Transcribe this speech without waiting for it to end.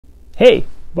Hey,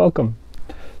 welcome.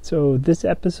 So this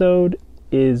episode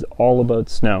is all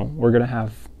about snow. We're going to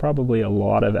have probably a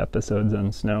lot of episodes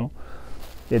on snow.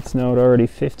 It snowed already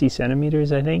 50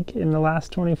 centimeters, I think, in the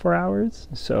last 24 hours.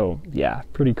 So yeah,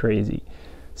 pretty crazy.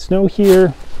 Snow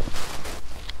here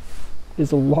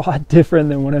is a lot different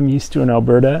than what I'm used to in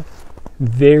Alberta.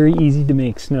 Very easy to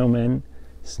make snowmen,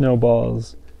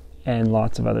 snowballs, and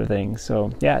lots of other things.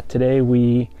 So yeah, today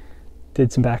we did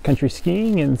some backcountry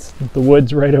skiing in the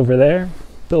woods right over there,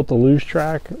 built a luge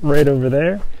track right over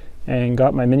there, and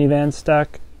got my minivan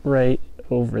stuck right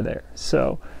over there.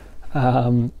 So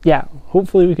yeah,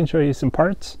 hopefully we can show you some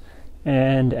parts,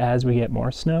 and as we get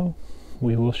more snow,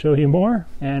 we will show you more,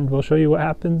 and we'll show you what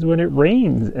happens when it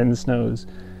rains and snows,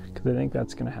 because I think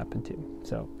that's going to happen too.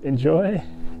 So enjoy,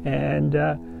 and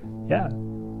yeah,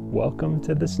 welcome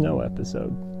to the snow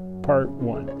episode, part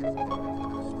 1.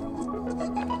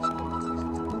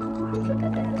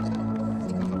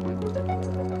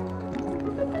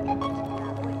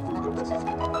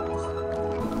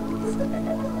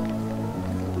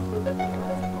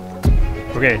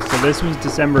 Okay, so this was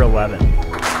December 11th.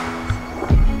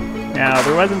 Now,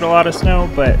 there wasn't a lot of snow,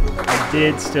 but I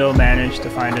did still manage to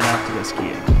find enough to go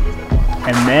skiing.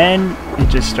 And then it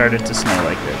just started to snow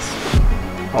like this.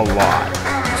 A lot.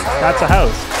 That's a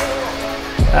house.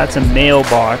 That's a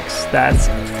mailbox. That's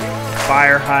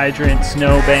fire hydrant,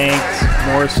 snowbanks,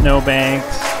 more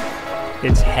snowbanks.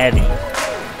 It's heavy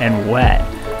and wet.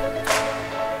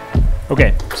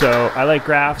 Okay, so I like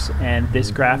graphs, and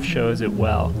this graph shows it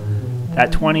well.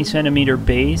 That 20 centimeter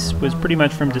base was pretty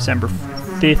much from December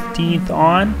 15th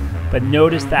on, but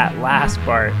notice that last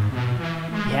part.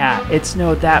 Yeah, it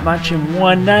snowed that much in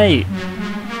one night.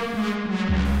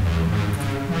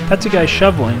 That's a guy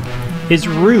shoveling his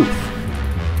roof.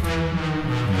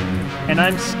 And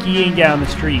I'm skiing down the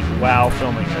street while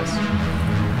filming this.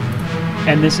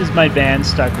 And this is my van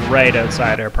stuck right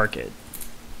outside our parkade.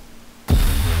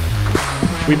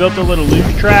 We built a little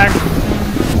luge track.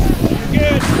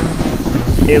 Good.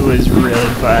 It was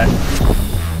really fun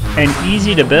and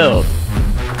easy to build.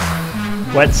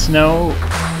 Wet snow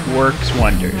works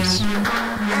wonders.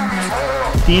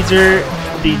 These are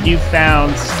the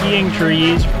newfound skiing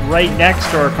trees right next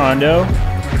to our condo,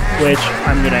 which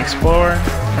I'm going to explore.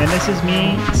 And this is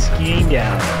me skiing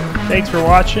down. Thanks for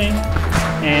watching,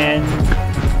 and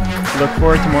look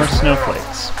forward to more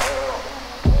snowflakes.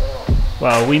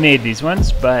 Well, we made these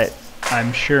ones, but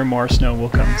I'm sure more snow will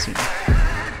come soon.